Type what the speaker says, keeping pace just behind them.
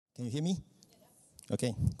Can you hear me?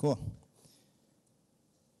 Okay, cool.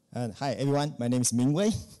 And hi, everyone. My name is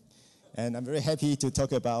Mingwei, and I'm very happy to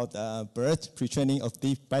talk about BERT pre-training of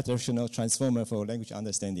deep bidirectional transformer for language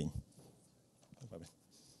understanding. No problem.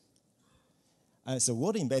 So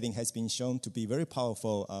word embedding has been shown to be very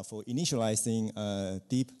powerful for initializing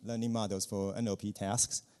deep learning models for NLP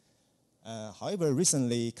tasks. However,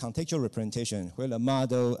 recently, contextual representation, where the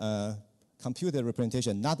model computed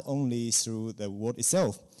representation not only through the word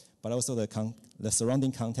itself, but also the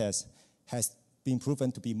surrounding context, has been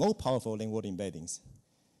proven to be more powerful than word embeddings.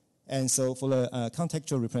 And so for the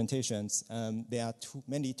contextual representations, there are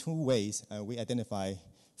two ways we identify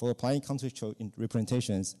for applying contextual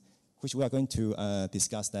representations, which we are going to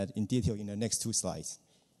discuss that in detail in the next two slides.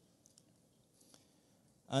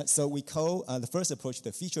 So we call the first approach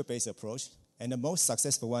the feature-based approach, and the most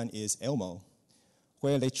successful one is ELMO,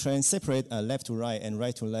 where they train separate left to right and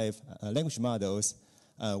right to left language models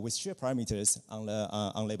with shared parameters on the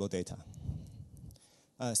unlabeled data.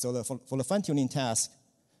 So for the fine-tuning task,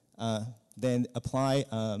 then apply,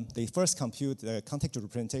 they first compute the contextual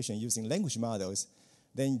representation using language models,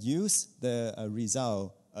 then use the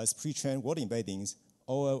result as pre-trained word embeddings,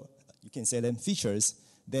 or you can say them features,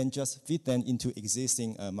 then just feed them into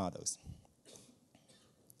existing models.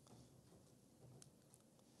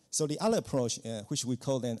 So the other approach, which we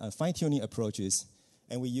call then fine-tuning approaches,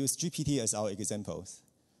 and we use GPT as our examples.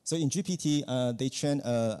 So in GPT, they train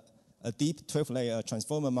a deep 12-layer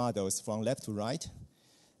transformer models from left to right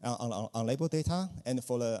on unlabeled data, and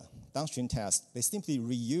for the downstream task, they simply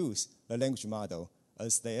reuse the language model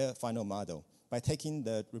as their final model by taking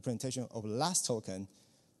the representation of the last token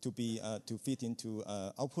to fit into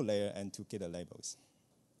output layer and to get the labels.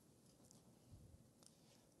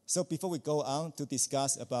 So before we go on to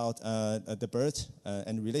discuss about the BERT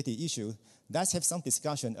and related issues, let's have some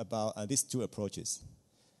discussion about these two approaches.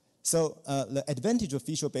 So the advantage of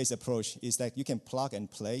feature-based approach is that you can plug and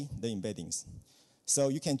play the embeddings. So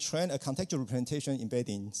you can train a contextual representation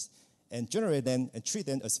embeddings and generate them and treat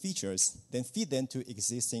them as features, then feed them to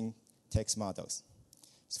existing text models.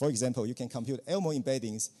 So for example, you can compute ELMO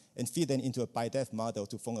embeddings and feed them into a BiDef model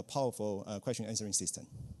to form a powerful question answering system.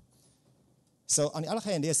 So on the other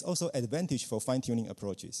hand, there's also advantage for fine-tuning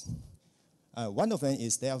approaches. One of them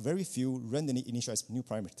is there are very few randomly initialized new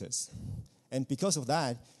parameters. And because of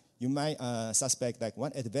that, you might suspect that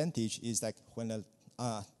one advantage is that when the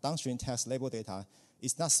downstream text label data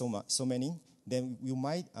is not so many, then you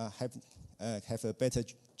might have a better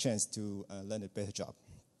chance to learn a better job.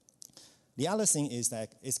 The other thing is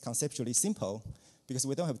that it's conceptually simple because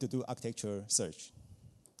we don't have to do architecture search.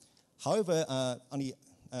 However,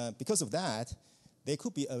 because of that, there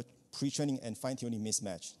could be a pre-training and fine-tuning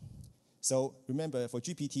mismatch. So remember, for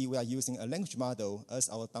GPT, we are using a language model as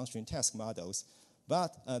our downstream task models,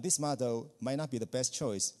 but this model might not be the best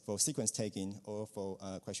choice for sequence taking or for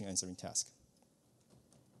question answering task.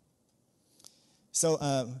 So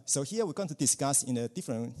here we're going to discuss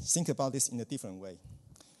think about this in a different way.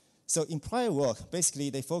 So in prior work,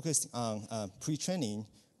 basically they focused on pre-training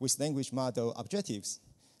with language model objectives.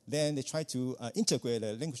 Then they try to integrate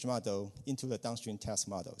the language model into the downstream task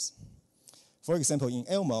models. For example, in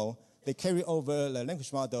ELMO, they carry over the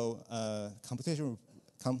language model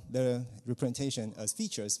the representation as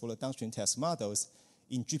features for the downstream task models.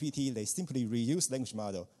 In GPT, they simply reuse language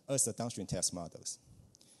model as the downstream task models.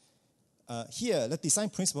 Here, the design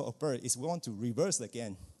principle of BERT is we want to reverse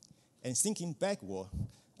again and thinking backward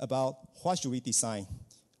about what should we design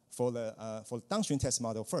for the downstream task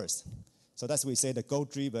model first. So that's what we say the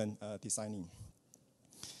goal-driven designing.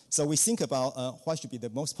 So we think about what should be the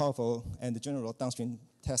most powerful and the general downstream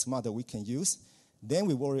task model we can use. Then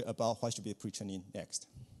we worry about what should be pre-training next.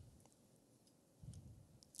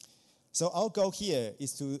 So our goal here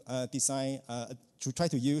is to design, to try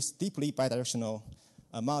to use deeply bidirectional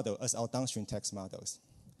model as our downstream text models.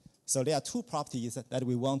 So there are two properties that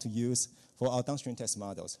we want to use for our downstream text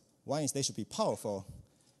models. One is they should be powerful,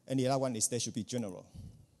 and the other one is they should be general.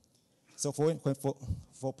 So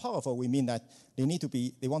for powerful, we mean that they need to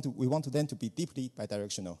be, we want them to be deeply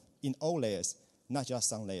bidirectional in all layers, not just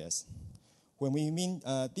some layers. When we mean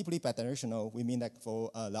deeply bidirectional, we mean that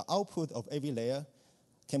for the output of every layer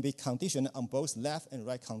can be conditioned on both left and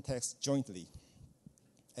right context jointly,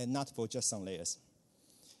 and not for just some layers.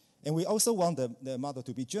 And we also want the model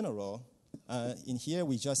to be general. In here,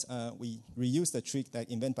 we reuse the trick that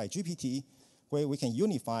invented by GPT, where we can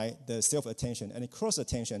unify the self-attention and the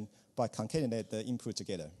cross-attention by concatenate the input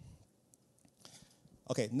together.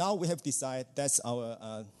 Okay, now we have decided that's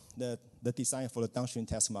our the design for the downstream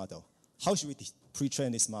task model. How should we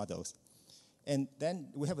pre-train these models? And then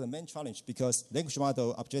we have the main challenge because language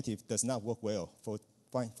model objective does not work well for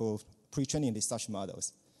pre-training these such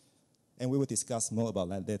models. And we will discuss more about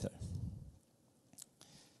that later.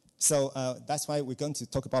 So that's why we're going to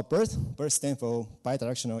talk about BERT. BERT stands for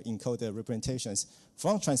Bidirectional Encoder Representations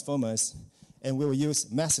from transformers, and we will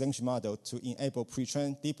use mass language model to enable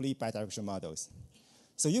pre-trained deeply bidirectional models.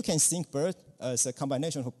 So you can think BERT as a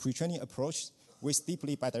combination of pre-training approach with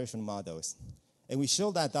deeply bidirectional models. And we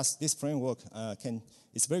show that this framework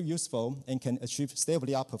is very useful and can achieve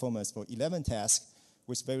state-of-the-art performance for 11 tasks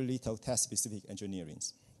with very little task-specific engineering.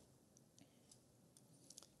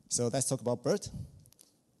 So let's talk about BERT.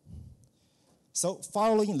 So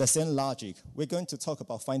following the same logic, we're going to talk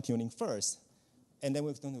about fine-tuning first, and then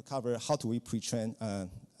we're going to cover how do we pre-train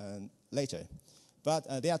later.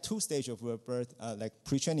 But there are two stages of BERT. Like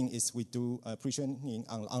pre-training is we do pre-training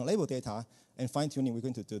on unlabeled data, and fine-tuning we're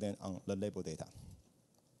going to do then on the labeled data.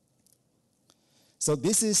 So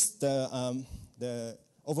this is the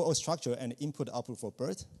overall structure and input-output for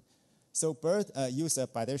BERT. So BERT uses a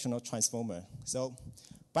bidirectional transformer. So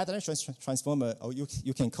bidirectional transformer, or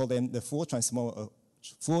you can call them the full transformer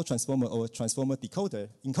or transformer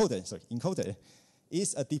encoder,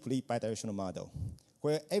 is a deeply bidirectional model,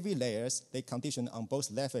 where every layers, they condition on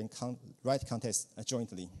both left and right context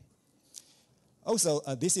jointly. Also,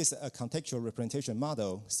 this is a contextual representation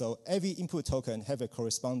model, so every input token have a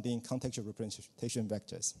corresponding contextual representation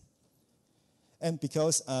vectors. And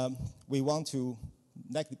because we want to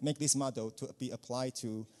make this model to be applied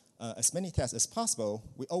to as many tasks as possible,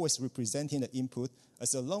 we always representing the input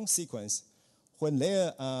as a long sequence. When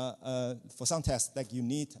there, for some tasks, like you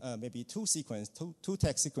need maybe two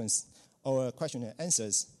text sequence or question and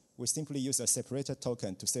answers, we simply use a separated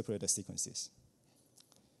token to separate the sequences.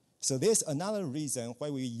 So there's another reason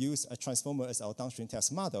why we use a transformer as our downstream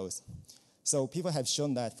task models. So people have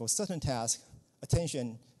shown that for certain tasks,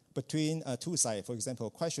 attention between two sides, for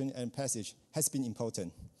example, question and passage, has been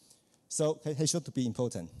important. So it has shown to be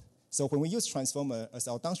important. So when we use transformer as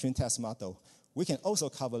our downstream task model, we can also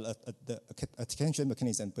cover the attention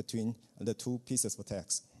mechanism between the two pieces of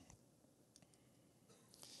text.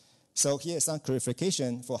 So here's some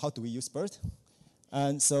clarification for how do we use BERT.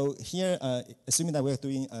 And so here, assuming that we're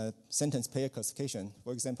doing a sentence pair classification,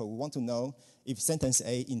 for example, we want to know if sentence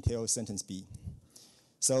A entails sentence B.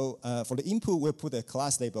 So for the input, we'll put a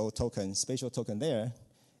class label token, spatial token there,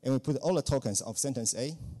 and we put all the tokens of sentence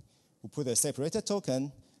A. We put a separated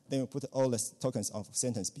token, then we put all the tokens of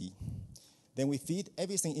sentence B. Then we feed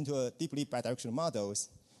everything into a deeply bidirectional models,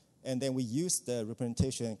 and then we use the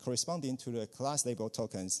representation corresponding to the class label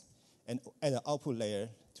tokens and add an output layer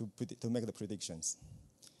to make the predictions.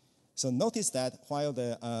 So notice that while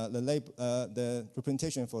the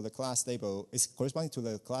representation for the class label is corresponding to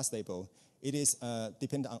the class label, it is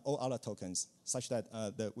dependent on all other tokens, such that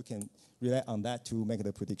we can rely on that to make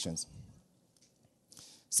the predictions.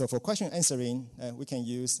 So for question answering, we can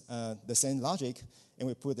use the same logic, and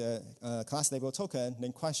we put a class label token,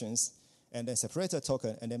 then questions, and then separated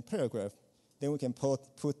token, and then paragraph. Then we can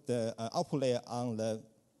put the output layer on the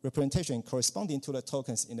representation corresponding to the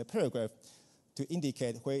tokens in the paragraph to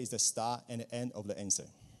indicate where is the start and the end of the answer.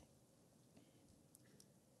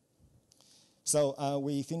 So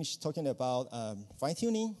we finished talking about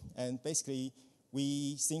fine-tuning, and basically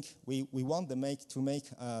we think we want to make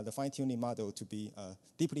the fine-tuning model to be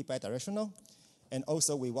deeply bidirectional, and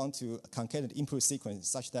also we want to concatenate the input sequence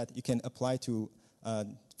such that you can apply to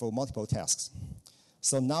for multiple tasks.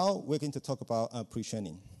 So now we're going to talk about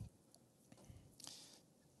pre-training.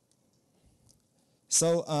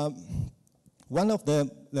 So one of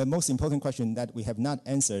the most important questions that we have not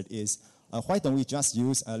answered is why don't we just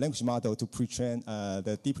use a language model to pre-train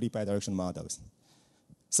the deeply bidirectional models?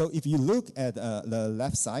 So if you look at the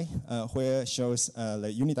left side where it shows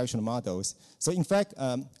the unidirectional models, so in fact,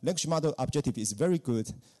 language model objective is very good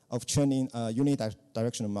of training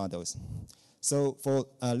unidirectional models. So for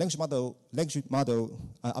language model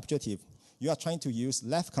objective, you are trying to use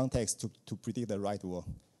left context to predict the right word.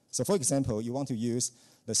 So for example, you want to use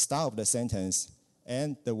the start of the sentence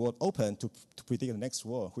and the word open to predict the next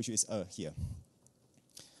word, which is here.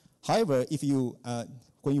 However, if you,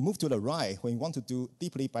 when you move to the right, when you want to do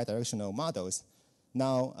deeply bidirectional models,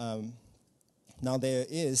 now there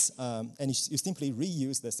is, and you simply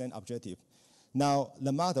reuse the same objective. Now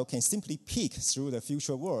the model can simply pick through the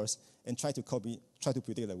future words and try to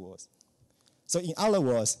predict the words. So in other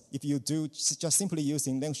words, if you do just simply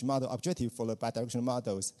using language model objective for the bidirectional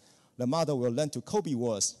models, the model will learn to copy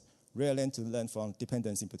words rather than to learn from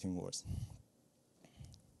dependency between words.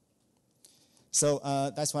 So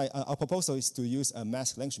that's why our proposal is to use a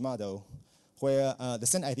masked language model where the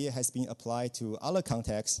same idea has been applied to other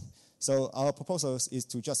contexts. So our proposal is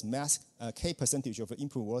to just mask k percentage of the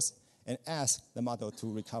input words and ask the model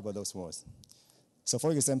to recover those words. So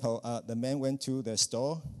for example, the man went to the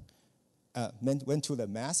store, went to the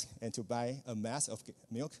mask and to buy a mass of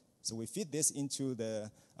milk. So we feed this into the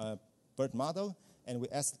BERT model, and we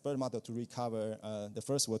ask the BERT model to recover the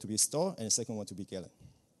first word to be store and the second one to be gallon.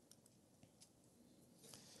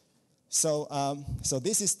 So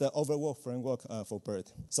this is the overall framework for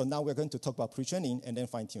BERT. So now we're going to talk about pre-training and then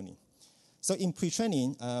fine-tuning. So in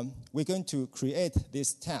pre-training, we're going to create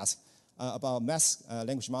this task about mass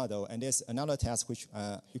language model, and there's another task which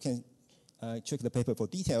you can check the paper for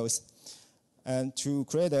details, and to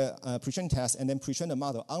create a pre-training task and then pre-train the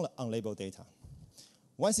model on unlabeled data.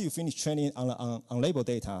 Once you finish training on unlabeled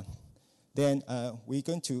data, then we're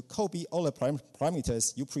going to copy all the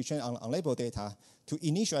parameters you pre-train on unlabeled data to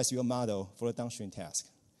initialize your model for the downstream task.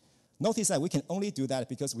 Notice that we can only do that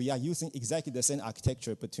because we are using exactly the same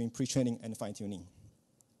architecture between pre-training and fine-tuning.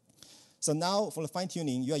 So now for the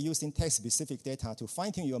fine-tuning, you are using text-specific data to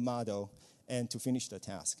fine-tune your model and to finish the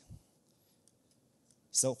task.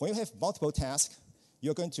 So when you have multiple tasks,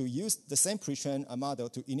 you're going to use the same pre-trained model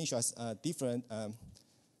to initialize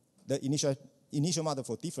the initial model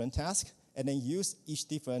for different tasks, and then use each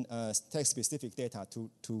different text-specific data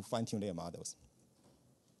to fine-tune their models.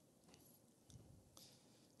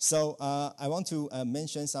 So I want to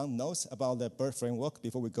mention some notes about the BERT framework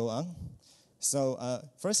before we go on. So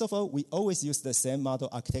first of all, we always use the same model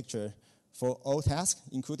architecture for all tasks,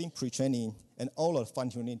 including pre-training and all of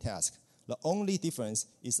fine-tuning tasks. The only difference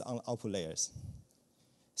is on output layers.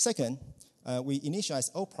 Second, we initialize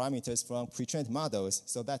all parameters from pre-trained models,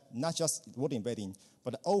 so that not just word embedding,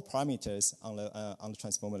 but all parameters on the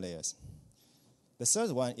transformer layers. The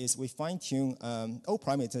third one is we fine-tune all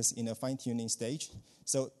parameters in a fine-tuning stage.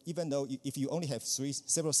 So even though if you only have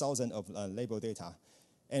several thousand of labeled data,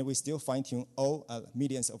 and we still fine-tune all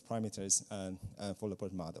millions of parameters for the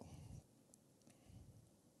BERT model.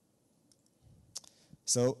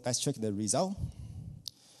 So let's check the result.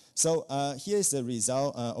 So here's the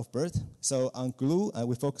result of BERT. So on glue,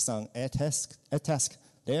 we focus on add task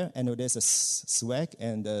there, and there's a swag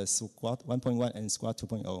and a squat 1.1 and squat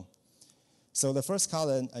 2.0. So the first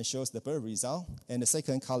column shows the BERT result, and the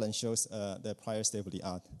second column shows the prior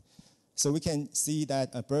state-of-the-art. So we can see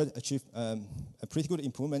that BERT achieved a pretty good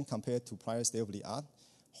improvement compared to prior state-of-the-art,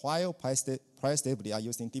 while prior state-of-the-art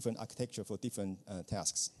using different architecture for different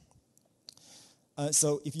tasks.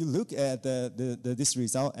 So if you look at this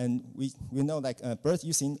result, and we know like BERT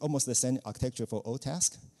using almost the same architecture for all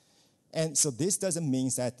tasks. And so this doesn't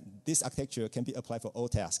mean that this architecture can be applied for all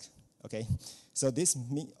tasks, okay? So this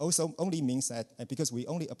also only means that because we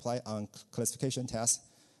only apply on classification tasks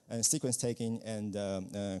and sequence taking and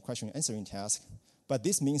question answering tasks, but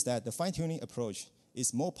this means that the fine-tuning approach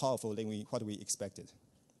is more powerful than what we expected.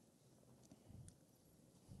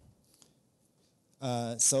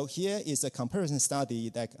 So here is a comparison study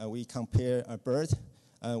that we compare BERT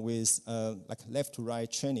with like left to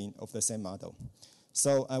right training of the same model.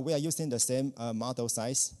 So we are using the same model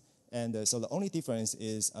size, and so the only difference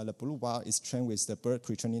is the blue bar is trained with the BERT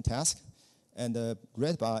pre-training task, and the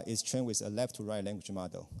red bar is trained with a left to right language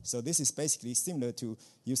model. So this is basically similar to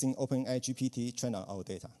using OpenAI GPT trained on our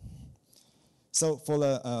data. So for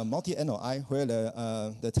the MultiNLI, where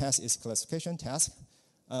the task is classification task,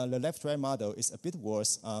 the left-right model is a bit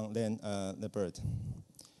worse than the BERT.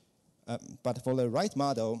 But for the right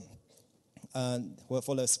model,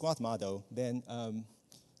 for the squat model, then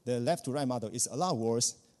the left-to-right model is a lot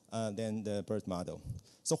worse than the BERT model.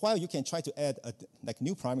 So while you can try to add like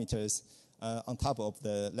new parameters on top of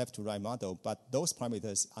the left-to-right model, but those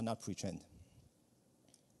parameters are not pre-trained.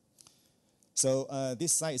 So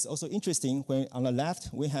this slide is also interesting. When on the left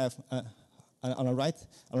we have on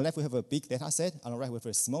the left we have a big data set. On the right we have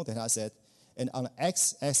a small data set, and on the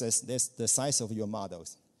x-axis there's the size of your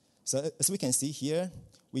models. So as we can see here,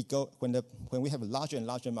 we go when we have a larger and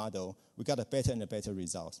larger model, we got a better and a better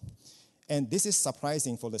result. And this is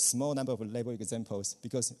surprising for the small number of label examples,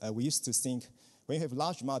 because we used to think when you have a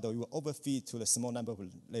large model, you will overfeed to the small number of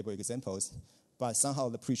label examples, but somehow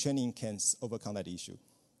the pre-training can overcome that issue.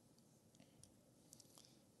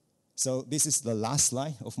 So this is the last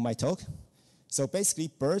slide of my talk. So basically,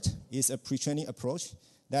 BERT is a pre-training approach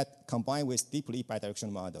that combined with deeply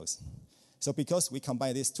bidirectional models. So because we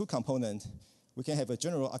combine these two components, we can have a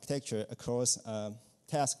general architecture across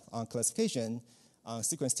tasks on classification, on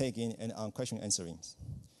sequence taking, and on question answering.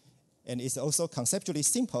 And it's also conceptually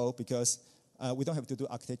simple because we don't have to do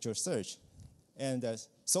architecture search. And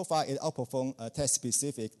so far, it outperforms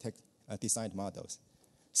test-specific designed models.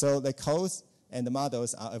 So the code and the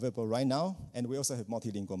models are available right now, and we also have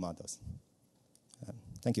multilingual models.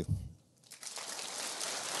 Thank you.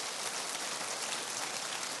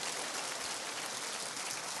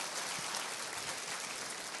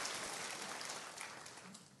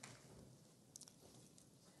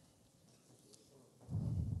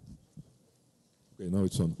 Okay, now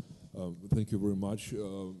it's on. Thank you very much.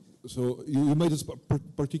 So you made this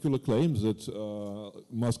particular claim that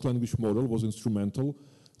mask language model was instrumental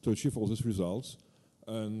to achieve all these results,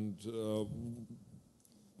 and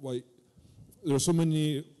why there are so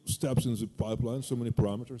many steps in the pipeline, so many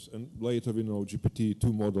parameters, and later we know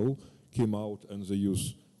GPT-2 model came out and they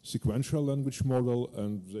use sequential language model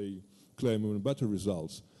and they claim even better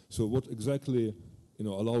results. So what exactly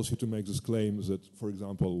allows you to make this claim that, for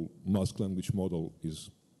example, mask language model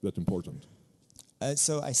is that important?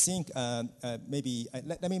 So I think maybe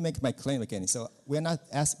let me make my claim again. So we're not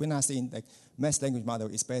saying like mask language model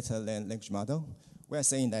is better than language model. We're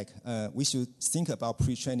saying like we should think about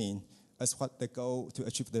pre-training as what the goal to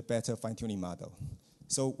achieve the better fine-tuning model.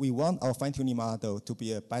 So we want our fine-tuning model to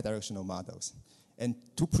be a bidirectional models, and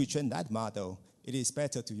to pre-train that model, it is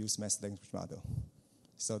better to use mask language model.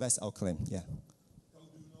 So that's our claim. Yeah.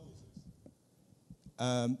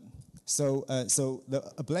 So the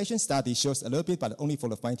ablation study shows a little bit, but only for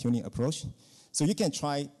the fine-tuning approach. So you can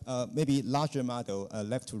try maybe larger model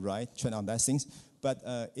left to right, train on that things. But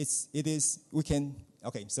we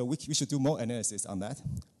should do more analysis on that.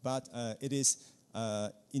 But it is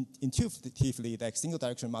intuitively like single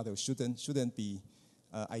direction model shouldn't be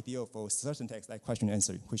ideal for certain text like question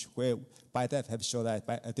answering, where by that have shown that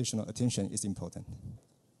by additional attention is important.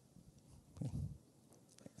 Okay.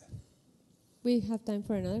 We have time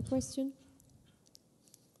for another question.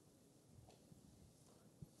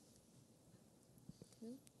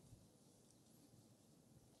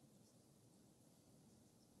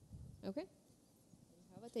 Okay.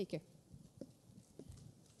 How about taker?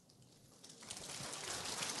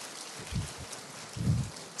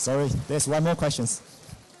 Sorry, there's one more question.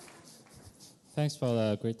 Thanks for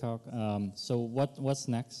the great talk. So what's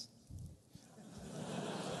next?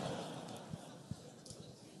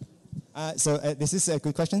 This is a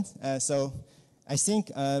good question. So I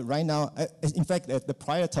think right now, in fact, the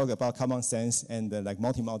prior talk about common sense and the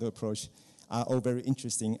multimodal approach are all very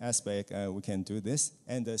interesting aspects. We can do this.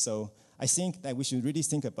 And so I think that we should really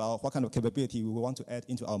think about what kind of capability we want to add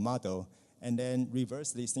into our model, and then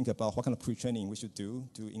reversely think about what kind of pre-training we should do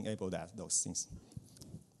to enable those things.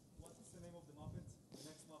 What is the name of the Muppet? The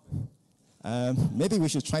next Muppet? Maybe we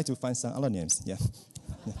should try to find some other names. Yeah.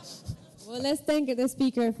 Well, let's thank the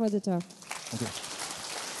speaker for the talk. Thank you.